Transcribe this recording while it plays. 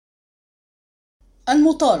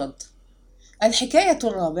المطارد. الحكاية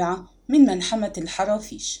الرابعة من ملحمة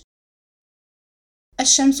الحرافيش.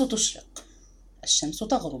 الشمس تشرق، الشمس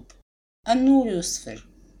تغرب، النور يسفر،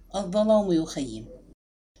 الظلام يخيم،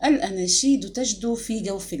 الأناشيد تجدو في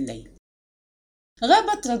جوف الليل.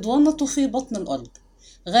 غابت رضوانة في بطن الأرض،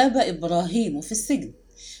 غاب إبراهيم في السجن،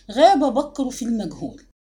 غاب بكر في المجهول.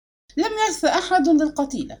 لم يرث أحد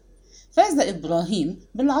للقتيلة، فاز إبراهيم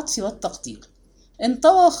بالعطف والتقدير.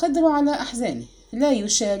 انطوى خضر على أحزانه، لا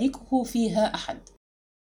يشاركه فيها أحد.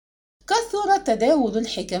 كثر تداول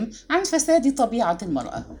الحكم عن فساد طبيعة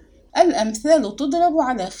المرأة. الأمثال تضرب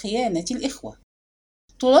على خيانة الإخوة.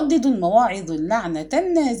 تردد المواعظ اللعنة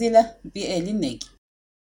النازلة بآل الناجي.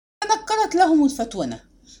 تنكرت لهم الفتونة.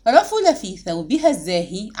 رفل في ثوبها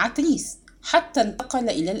الزاهي عتريس حتى انتقل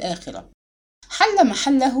إلى الآخرة. حل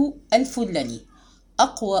محله الفللي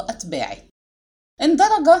أقوى أتباعه.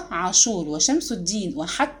 اندرج عاشور وشمس الدين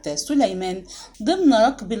وحتى سليمان ضمن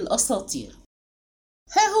ركب الأساطير.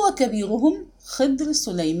 ها هو كبيرهم خضر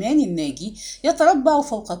سليمان الناجي يتربع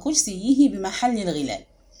فوق كرسيه بمحل الغلال،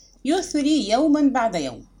 يثري يوما بعد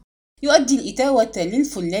يوم، يؤدي الإتاوة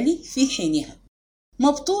للفلل في حينها،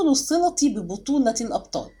 مبطول الصلة ببطولة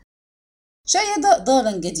الأبطال. شيد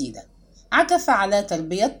دارا جديدة، عكف على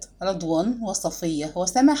تربية رضوان وصفية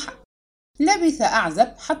وسماحة. لبث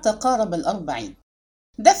أعزب حتى قارب 40.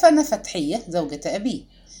 دفن فتحية زوجة أبيه.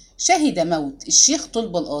 شهد موت الشيخ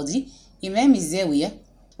طلب القاضي إمام الزاوية،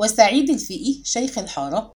 وسعيد الفقي شيخ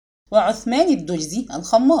الحارة، وعثمان الدرزي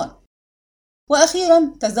الخمار.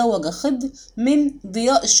 وأخيرا تزوج خضر من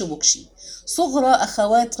ضياء الشبكشي صغرى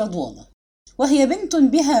أخوات رضوانة، وهي بنت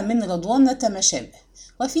بها من رضوانة ما شابه،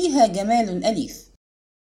 وفيها جمال أليف.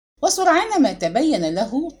 وسرعان ما تبين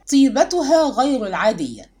له طيبتها غير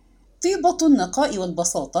العادية، طيبة النقاء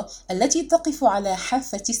والبساطة التي تقف على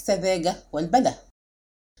حافة السذاجة والبله.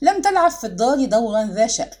 لم تلعب في الدار دورا ذا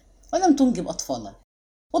شأن، ولم تنجب أطفالا،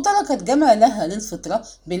 وتركت جمالها للفطرة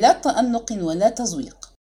بلا تأنق ولا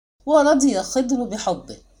تزويق. ورضي خضر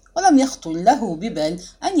بحبه، ولم يخطر له ببال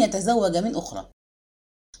أن يتزوج من أخرى.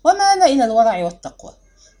 ومال إلى الورع والتقوى،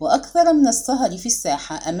 وأكثر من السهر في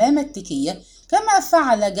الساحة أمام التكية كما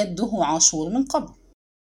فعل جده عاشور من قبل.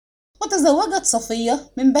 وتزوجت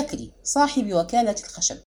صفية من بكري صاحب وكالة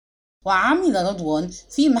الخشب. وعمل رضوان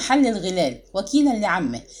في محل الغلال وكيلا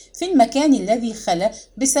لعمه في المكان الذي خلا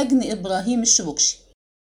بسجن إبراهيم الشبكشي.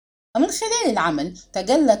 ومن خلال العمل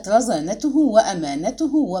تجلت رزانته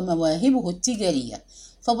وأمانته ومواهبه التجارية،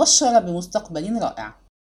 فبشر بمستقبل رائع.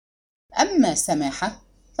 أما سماحة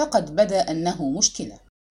فقد بدا أنه مشكلة.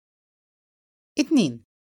 2.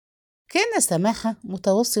 كان سماحة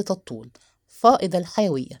متوسط الطول، فائض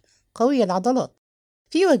الحيوية، قوي العضلات،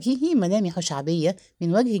 في وجهه ملامح شعبية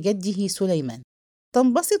من وجه جده سليمان،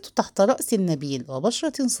 تنبسط تحت رأس نبيل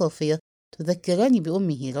وبشرة صافية تذكران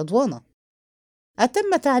بأمه رضوانة.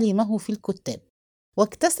 أتم تعليمه في الكتاب،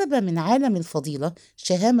 واكتسب من عالم الفضيلة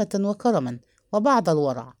شهامة وكرما وبعض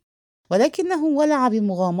الورع، ولكنه ولع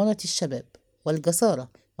بمغامرة الشباب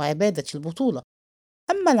والجسارة وعبادة البطولة.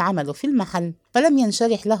 أما العمل في المحل فلم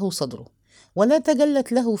ينشرح له صدره، ولا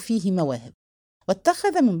تجلت له فيه مواهب.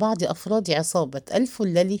 واتخذ من بعض أفراد عصابة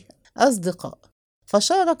الفلل أصدقاء،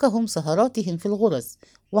 فشاركهم سهراتهم في الغرز،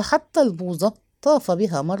 وحتى البوظة طاف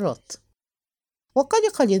بها مرات.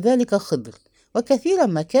 وقلق لذلك خضر، وكثيرا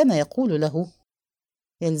ما كان يقول له: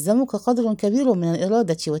 يلزمك قدر كبير من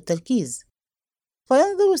الإرادة والتركيز.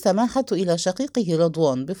 فينظر سماحة إلى شقيقه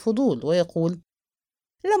رضوان بفضول ويقول: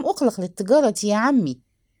 لم أخلق للتجارة يا عمي.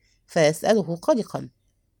 فيسأله قلقا: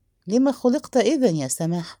 لما خلقت إذن يا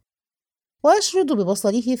سماح؟ ويشرد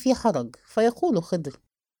ببصره في حرج، فيقول خضر: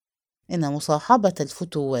 إن مصاحبة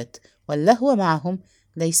الفتوات واللهو معهم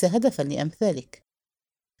ليس هدفا لأمثالك.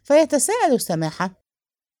 فيتساءل سماحة: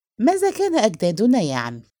 ماذا كان أجدادنا يا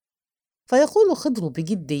عم؟ فيقول خضر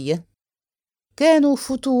بجدية: كانوا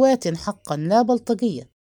فتوات حقا لا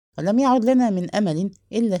بلطجية، ولم يعد لنا من أمل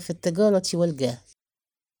إلا في التجارة والجاه.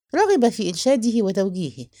 رغب في إرشاده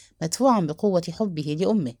وتوجيهه، مدفوعا بقوة حبه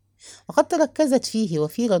لأمه، وقد تركزت فيه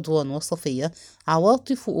وفي رضوان وصفية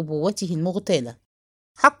عواطف أبوته المغتالة.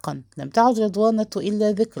 حقا لم تعد رضوانة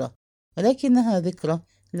إلا ذكرى، ولكنها ذكرى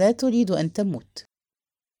لا تريد أن تموت.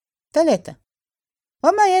 3.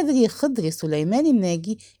 وما يدري خضر سليمان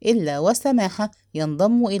الناجي إلا وسماحة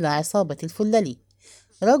ينضم إلى عصابة الفللي،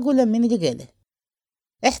 رجلا من رجاله.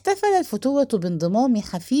 احتفل الفتوة بانضمام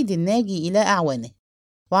حفيد الناجي إلى أعوانه،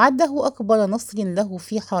 وعده أكبر نصر له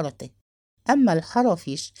في حارته. أما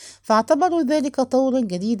الحرافيش فاعتبروا ذلك طورا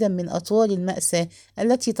جديدا من أطوار المأساة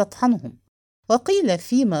التي تطحنهم. وقيل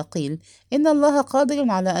فيما قيل إن الله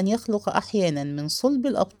قادر على أن يخلق أحيانا من صلب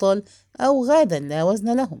الأبطال أوغادا لا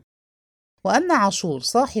وزن لهم. وأن عاشور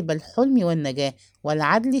صاحب الحلم والنجاة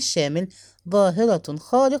والعدل الشامل ظاهرة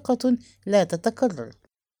خارقة لا تتكرر.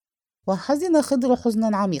 وحزن خضر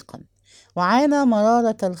حزنا عميقا، وعانى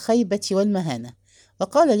مرارة الخيبة والمهانة،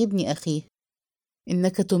 وقال لابن أخيه: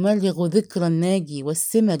 إنك تمرغ ذكر الناجي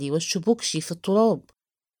والسمر والشبكش في التراب.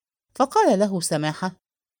 فقال له سماحة: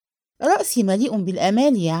 رأسي مليء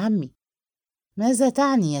بالآمال يا عمي. ماذا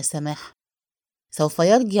تعني يا سماحة؟ سوف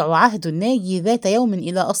يرجع عهد الناجي ذات يوم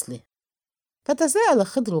إلى أصله. فتساءل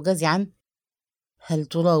خضر جزعا: هل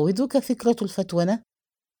تراودك فكرة الفتونة؟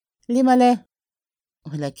 لم لا؟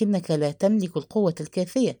 ولكنك لا تملك القوة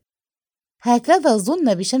الكافية. هكذا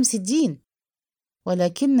ظن بشمس الدين،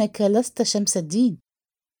 ولكنك لست شمس الدين.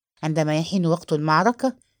 عندما يحين وقت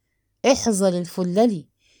المعركة احذر الفللي،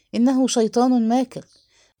 إنه شيطان ماكر.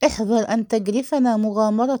 احذر أن تجرفنا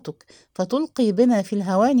مغامرتك فتلقي بنا في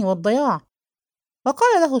الهوان والضياع.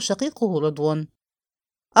 وقال له شقيقه رضوان: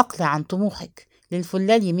 أقلع عن طموحك،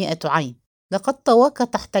 للفلل 100 عين، لقد طواك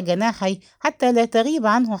تحت جناحي حتى لا تغيب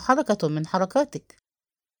عنه حركة من حركاتك.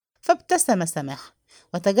 فابتسم سماح،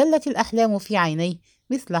 وتجلت الأحلام في عينيه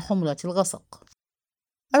مثل حمرة الغسق.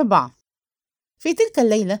 4. في تلك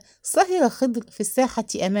الليلة سهر خضر في الساحة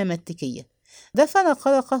أمام التكية، دفن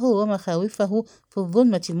قلقه ومخاوفه في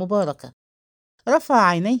الظلمة المباركة. رفع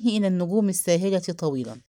عينيه إلى النجوم الساهرة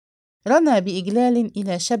طويلا، رنى بإجلال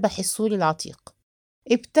إلى شبح السور العتيق،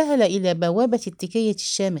 ابتهل إلى بوابة التكية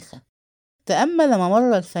الشامخة، تأمل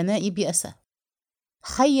ممر الفناء بأسى،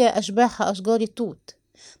 حيا أشباح أشجار التوت،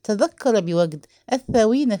 تذكر بوجد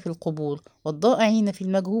الثاوين في القبور والضائعين في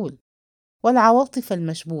المجهول، والعواطف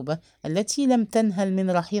المشبوبة التي لم تنهل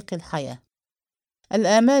من رحيق الحياة،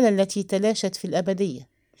 الآمال التي تلاشت في الأبدية،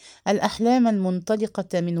 الأحلام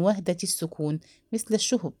المنطلقة من وهدة السكون مثل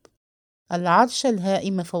الشهب، العرش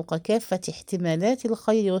الهائم فوق كافة احتمالات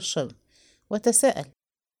الخير والشر. وتساءل: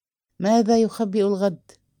 ماذا يخبئ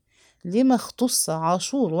الغد؟ لما اختص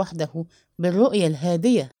عاشور وحده بالرؤيا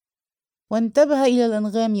الهادية؟ وانتبه إلى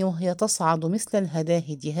الأنغام وهي تصعد مثل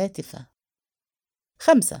الهداهد هاتفة.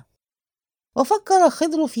 5. وفكر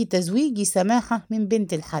خضر في تزويج سماحة من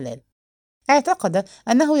بنت الحلال. اعتقد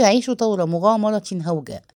أنه يعيش طور مغامرة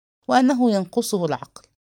هوجاء، وأنه ينقصه العقل،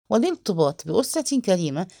 والارتباط بأسرة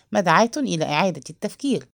كريمة مدعاة إلى إعادة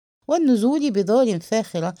التفكير، والنزول بدار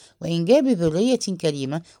فاخرة وإنجاب ذرية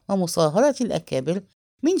كريمة ومصاهرة الأكابر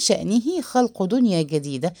من شأنه خلق دنيا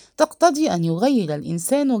جديدة تقتضي أن يغير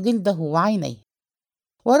الإنسان جلده وعينيه.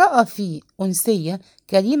 ورأى في أنسية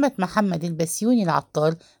كريمة محمد البسيوني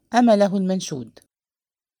العطار أمله المنشود،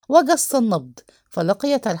 وجس النبض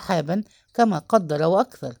فلقي ترحابا كما قدر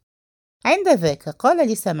وأكثر. عند ذاك قال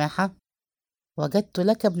لسماحة: وجدت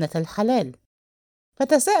لك ابنة الحلال.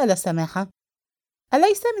 فتساءل سماحة: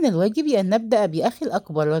 أليس من الواجب أن نبدأ بأخي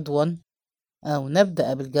الأكبر رضوان، أو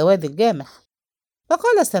نبدأ بالجواد الجامح؟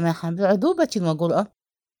 فقال سماحة بعذوبة وجرأة: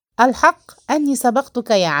 الحق أني سبقتك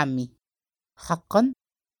يا عمي. حقا؟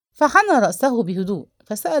 فحنى رأسه بهدوء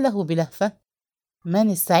فسأله بلهفة: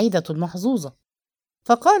 من السعيدة المحظوظة؟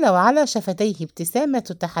 فقال وعلى شفتيه ابتسامة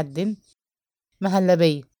تحد: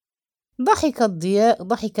 مهلبية. ضحك الضياء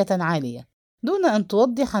ضحكة عالية دون أن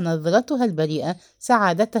توضح نظرتها البريئة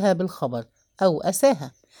سعادتها بالخبر أو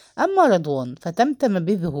أساها. أما رضوان فتمتم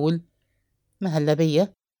بذهول: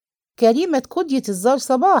 مهلبية؟ كريمة كدية الزار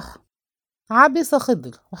صباح. عبس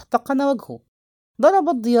خضر واحتقن وجهه. ضرب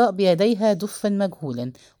الضياء بيديها دفا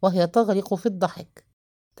مجهولا وهي تغرق في الضحك.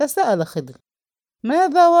 تساءل خضر: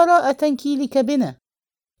 ماذا وراء تنكيلك بنا؟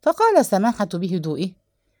 فقال سماحة بهدوئه: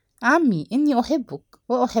 عمي إني أحبك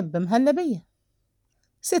وأحب مهلبية.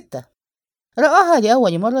 6. رآها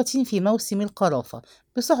لأول مرة في موسم القرافة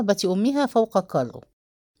بصحبة أمها فوق كارو.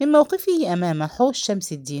 من موقفه أمام حوش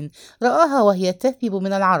شمس الدين رآها وهي تثب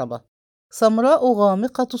من العربة، سمراء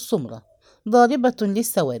غامقة السمرة، ضاربة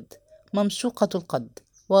للسواد، ممشوقة القد،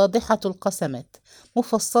 واضحة القسمات،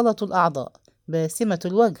 مفصلة الأعضاء، باسمة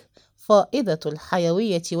الوجه، فائضة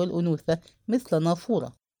الحيوية والأنوثة مثل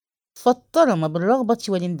نافورة، فاضطرم بالرغبة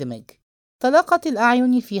والاندماج. طلقت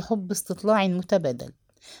الأعين في حب استطلاع متبادل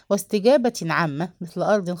واستجابة عامة مثل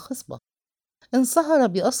أرض خصبة. انصهر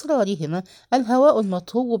بأسرارهما الهواء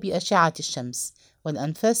المطهو بأشعة الشمس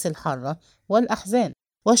والأنفاس الحارة والأحزان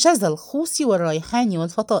وشذا الخوص والريحان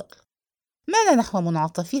والفطائر. مال نحو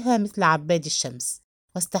منعطفها مثل عباد الشمس،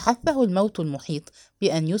 واستحثه الموت المحيط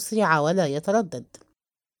بأن يسرع ولا يتردد.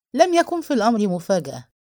 لم يكن في الأمر مفاجأة،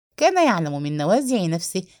 كان يعلم من نوازع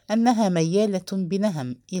نفسه أنها ميالة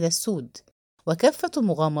بنهم إلى السود، وكافة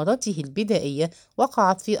مغامراته البدائية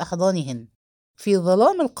وقعت في أحضانهن، في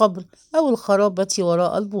ظلام القبر أو الخرابة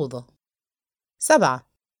وراء البوضة. 7.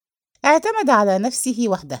 اعتمد على نفسه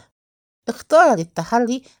وحده، اختار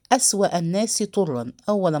للتحري أسوأ الناس طرا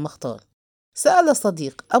أول ما اختار. سأل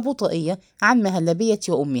صديق أبو طاقية عن مهلبية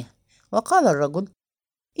وأمها، وقال الرجل: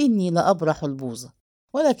 إني لأبرح البوظة،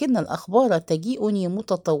 ولكن الأخبار تجيئني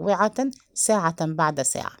متطوعة ساعة بعد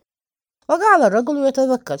ساعة. وجعل الرجل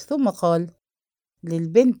يتذكر ثم قال: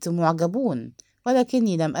 للبنت معجبون،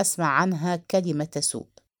 ولكني لم أسمع عنها كلمة سوء.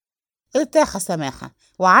 ارتاح سماحة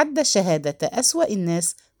وعد شهادة أسوأ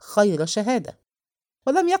الناس خير شهادة،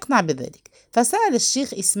 ولم يقنع بذلك، فسأل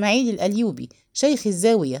الشيخ إسماعيل الأليوبي شيخ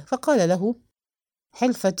الزاوية فقال له: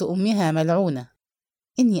 حلفة أمها ملعونة،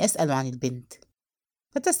 إني أسأل عن البنت.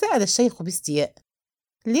 فتساءل الشيخ باستياء: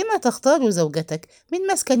 لما تختار زوجتك من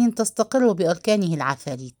مسكن تستقر بأركانه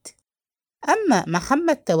العفاريت؟ أما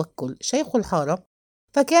محمد توكل شيخ الحارة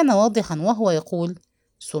فكان واضحا وهو يقول: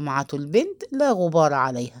 سمعة البنت لا غبار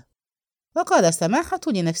عليها. وقال سماحة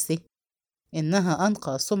لنفسه: إنها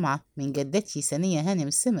أنقى سمعة من جدتي سنية هانم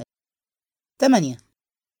السمر. 8.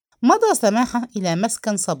 مضى سماحة إلى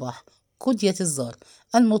مسكن صباح قدية الزار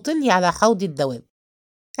المطل على حوض الدواب.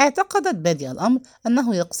 اعتقدت بادئ الأمر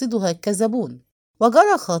أنه يقصدها كزبون،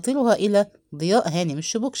 وجرى خاطرها إلى ضياء هانم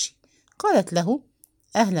الشبكشي. قالت له: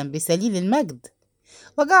 أهلا بسليل المجد،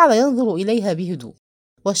 وجعل ينظر إليها بهدوء،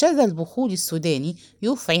 وشذا البخور السوداني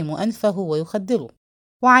يفعم أنفه ويخدره،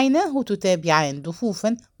 وعيناه تتابعان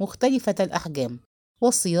دفوفا مختلفة الأحجام،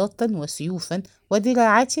 وصياطا وسيوفا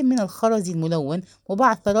ودراعات من الخرز الملون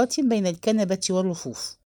مبعثرات بين الكنبة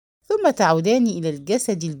والرفوف، ثم تعودان إلى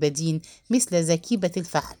الجسد البدين مثل زكيبة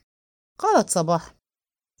الفحم. قالت صباح: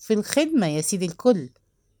 في الخدمة يا سيدي الكل.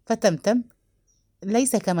 فتمتم: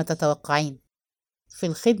 ليس كما تتوقعين، في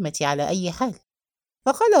الخدمة على أي حال.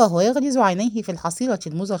 فقال وهو يغرز عينيه في الحصيرة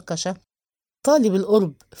المزركشة: طالب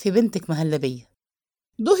القرب في بنتك مهلبية.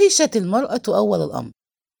 دهشت المرأة أول الأمر،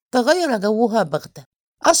 تغير جوها بغتة،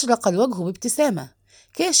 أشرق الوجه بابتسامة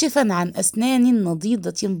كاشفا عن أسنان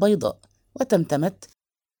نضيدة بيضاء، وتمتمت: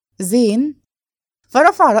 زين.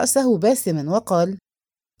 فرفع رأسه باسما وقال: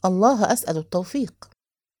 الله أسأل التوفيق.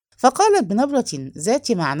 فقالت بنبرة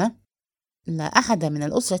ذات معنى: لا أحد من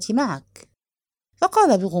الأسرة معك.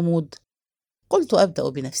 فقال بغموض: قلت أبدأ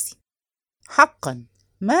بنفسي. حقا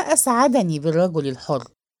ما أسعدني بالرجل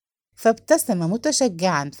الحر. فابتسم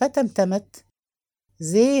متشجعا فتمتمت: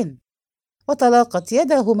 زين. وتلاقت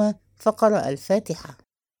يداهما فقرأ الفاتحة.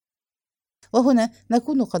 وهنا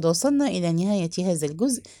نكون قد وصلنا إلى نهاية هذا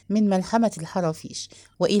الجزء من ملحمة الحرافيش،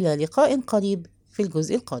 وإلى لقاء قريب في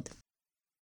الجزء القادم.